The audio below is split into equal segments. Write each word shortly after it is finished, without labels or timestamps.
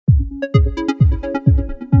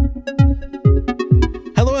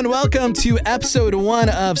and welcome to episode 1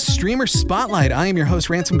 of Streamer Spotlight. I am your host,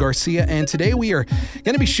 Ransom Garcia, and today we are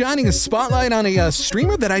going to be shining a spotlight on a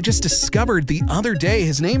streamer that I just discovered the other day.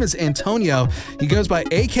 His name is Antonio. He goes by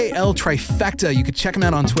AKL Trifecta. You could check him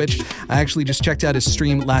out on Twitch. I actually just checked out his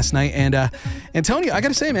stream last night, and Antonio, I got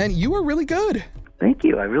to say, man, you were really good. Thank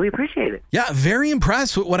you. I really appreciate it. Yeah, very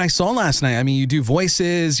impressed with what I saw last night. I mean, you do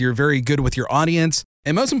voices, you're very good with your audience,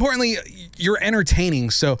 and most importantly, you're entertaining.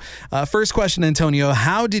 So first question, Antonio,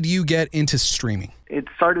 how did you get into streaming? It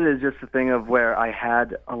started as just a thing of where I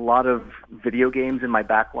had a lot of video games in my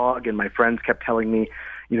backlog, and my friends kept telling me,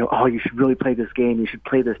 oh, you should really play this game, you should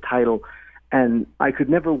play this title. And I could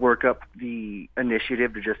never work up the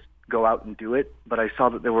initiative to just go out and do it, but I saw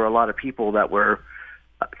that there were a lot of people that were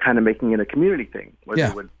kind of making it a community thing where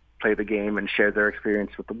they would play the game and share their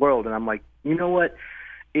experience with the world. And I'm like, you know what?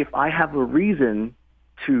 If I have a reason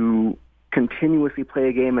to continuously play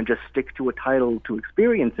a game and just stick to a title to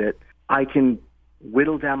experience it, I can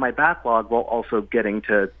whittle down my backlog while also getting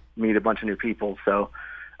to meet a bunch of new people. So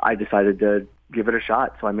I decided to give it a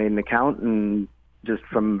shot. So I made an account and just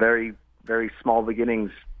from very, very small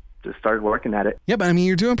beginnings, just started working at it. Yeah, but I mean,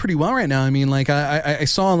 you're doing pretty well right now. I mean, like I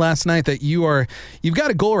saw last night that you've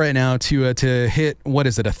got a goal right now to hit, what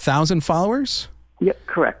is it, 1,000 followers? Yep,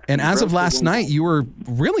 correct. And as of last night, you were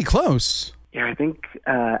really close. Yeah, I think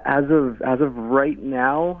as of right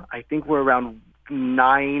now, I think we're around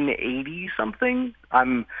 980 something.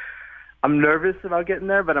 I'm nervous about getting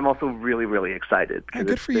there, but I'm also really, really excited. Yeah,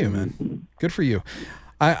 good for you, man. Good for you.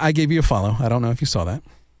 I gave you a follow. I don't know if you saw that.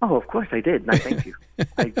 Oh, of course I did. And I thank you.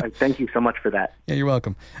 I thank you so much for that. Yeah, you're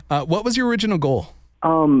welcome. What was your original goal?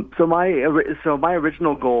 So my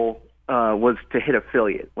original goal was to hit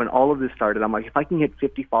affiliate. When all of this started, I'm like, if I can hit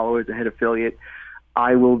 50 followers and hit affiliate,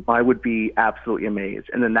 I would be absolutely amazed.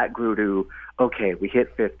 And then that grew to, okay, we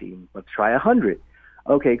hit 50. Let's try 100.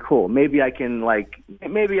 Okay, cool. Maybe I can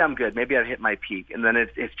maybe I'm good. Maybe I've hit my peak. And then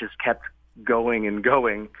it's just kept going and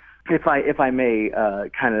going. If I may,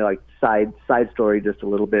 kind of like side story just a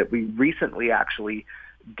little bit, we recently actually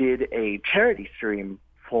did a charity stream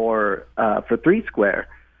for 3 Square,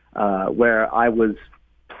 where I was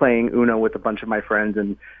playing Uno with a bunch of my friends,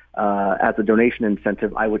 and as a donation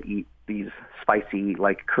incentive, I would eat these spicy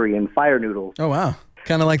Korean fire noodles. Oh wow,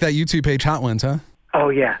 kind of like that YouTube page Hot Ones, huh? Oh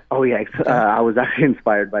yeah. I was actually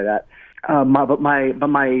inspired by that. My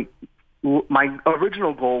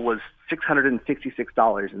original goal was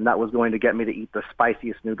 $666, and that was going to get me to eat the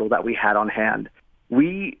spiciest noodle that we had on hand.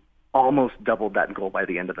 We almost doubled that goal by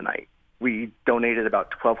the end of the night. We donated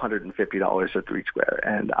about $1,250 to 3 Square,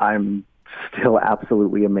 and I'm still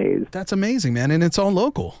absolutely amazed. That's amazing, man, and it's all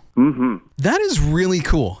local. Mm-hmm. That is really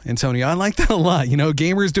cool, Antonio. I like that a lot.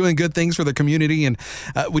 Gamers doing good things for the community, and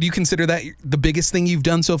would you consider that the biggest thing you've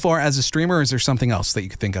done so far as a streamer, or is there something else that you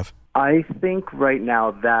could think of? I think right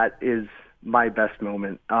now that is my best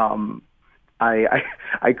moment. I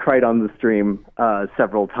cried on the stream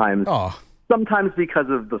several times. Oh. Sometimes because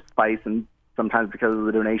of the spice and sometimes because of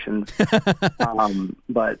the donations.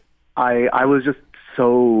 But I was just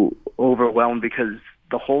so overwhelmed because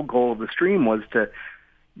the whole goal of the stream was to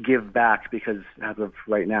give back, because as of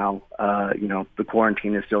right now, the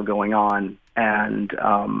quarantine is still going on, and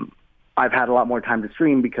I've had a lot more time to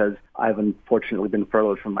stream because I've unfortunately been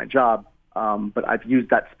furloughed from my job. But I've used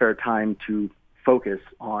that spare time to focus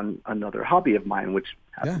on another hobby of mine, which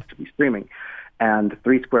happens to be streaming. And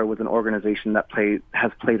 3 Square was an organization that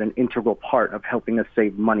has played an integral part of helping us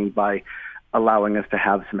save money by allowing us to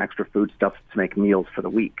have some extra food stuff to make meals for the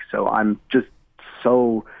week. So I'm just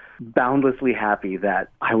so boundlessly happy that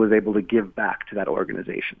I was able to give back to that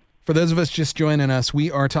organization. For those of us just joining us,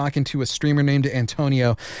 we are talking to a streamer named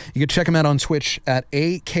Antonio. You can check him out on Twitch at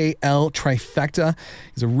AKL Trifecta.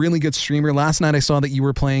 He's a really good streamer. Last night I saw that you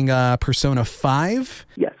were playing Persona 5.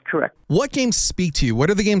 Yes, correct. What games speak to you?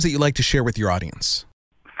 What are the games that you like to share with your audience?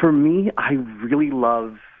 For me, I really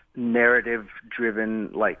love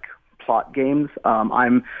narrative-driven, plot games.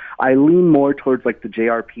 I lean more towards the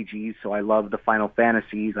JRPGs, so I love the Final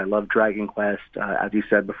Fantasies. I love Dragon Quest, as you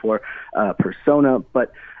said before, Persona,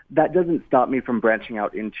 but that doesn't stop me from branching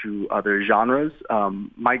out into other genres.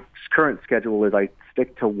 My current schedule is I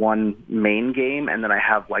stick to one main game, and then I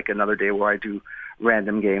have another day where I do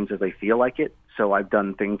random games as I feel like it. So I've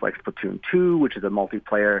done things like Splatoon 2, which is a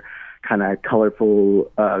multiplayer kind of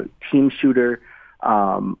colorful team shooter.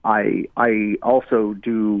 I also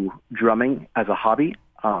do drumming as a hobby,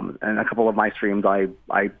 and a couple of my streams I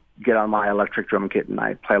get on my electric drum kit and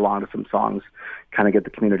I play along to some songs, kind of get the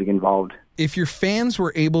community involved. If your fans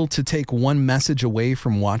were able to take one message away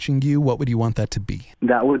from watching you, what would you want that to be?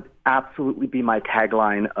 That would absolutely be my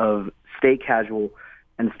tagline of stay casual,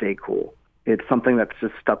 and stay cool. It's something that's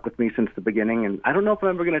just stuck with me since the beginning, and I don't know if I'm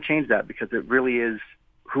ever going to change that because it really is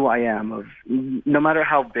who I am. Of no matter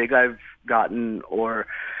how big I've gotten or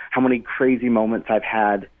how many crazy moments I've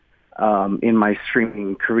had in my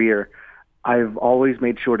streaming career, I've always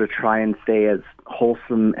made sure to try and stay as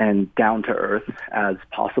wholesome and down to earth as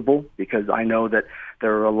possible, because I know that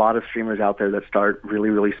there are a lot of streamers out there that start really,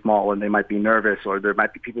 really small and they might be nervous, or there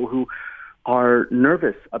might be people who are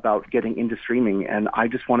nervous about getting into streaming. And I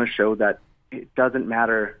just want to show that it doesn't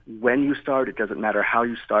matter when you start. It doesn't matter how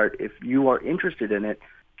you start. If you are interested in it,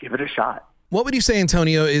 give it a shot. What would you say,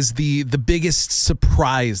 Antonio, is the biggest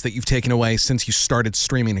surprise that you've taken away since you started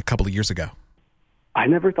streaming a couple of years ago? I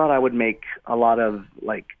never thought I would make a lot of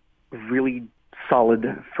really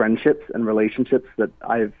solid friendships and relationships that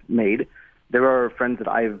I've made. There are friends that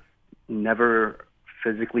I've never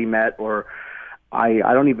physically met, or I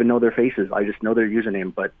don't even know their faces. I just know their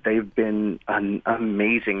username, but they've been an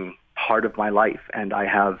amazing part of my life, and I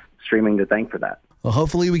have streaming to thank for that. Well,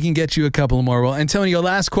 hopefully we can get you a couple more. Well, Antonio,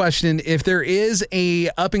 last question. If there is a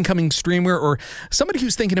up-and-coming streamer or somebody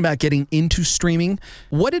who's thinking about getting into streaming,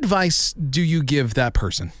 what advice do you give that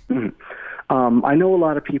person? I know a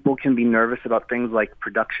lot of people can be nervous about things like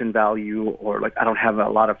production value, or I don't have a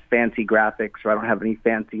lot of fancy graphics, or I don't have any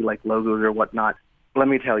fancy logos or whatnot. Let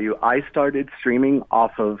me tell you, I started streaming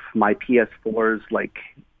off of my PS4's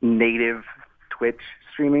native Twitch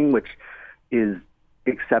streaming, which is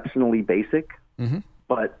exceptionally basic. Mm-hmm.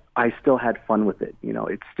 But I still had fun with it.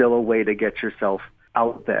 It's still a way to get yourself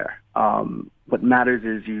out there. What matters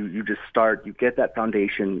is you just start, you get that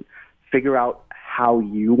foundation, figure out how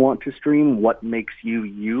you want to stream, what makes you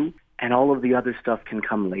you, and all of the other stuff can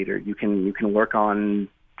come later. You can work on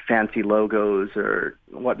fancy logos or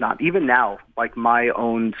whatnot. Even now, my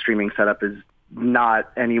own streaming setup is not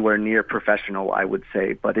anywhere near professional, I would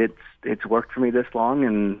say, but it's worked for me this long,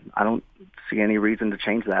 and I don't see any reason to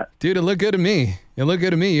change that. Dude, it looked good to me.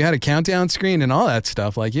 You had a countdown screen and all that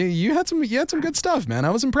stuff. You had some good stuff, man. I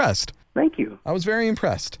was impressed. Thank you. I was very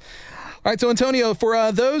impressed. All right, so Antonio,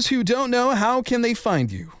 for those who don't know, how can they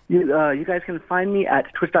find you? You guys can find me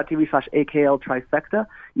at twitch.tv/AKL Trifecta.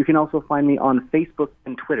 You can also find me on Facebook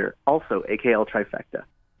and Twitter, also AKL Trifecta.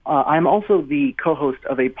 I'm also the co-host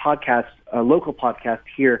of a podcast, a local podcast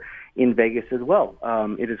here in Vegas as well.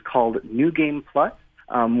 It is called New Game Plus,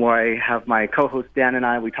 where I have my co-host Dan and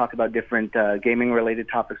I. We talk about different gaming-related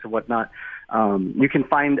topics and whatnot. You can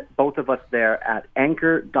find both of us there at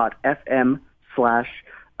anchor.fm/New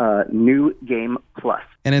Game Plus.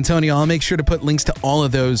 And Antonio, I'll make sure to put links to all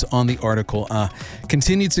of those on the article.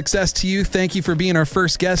 Continued success to you. Thank you for being our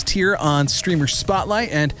first guest here on Streamer Spotlight.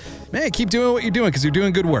 And man, keep doing what you're doing, because you're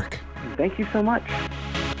doing good work. Thank you so much.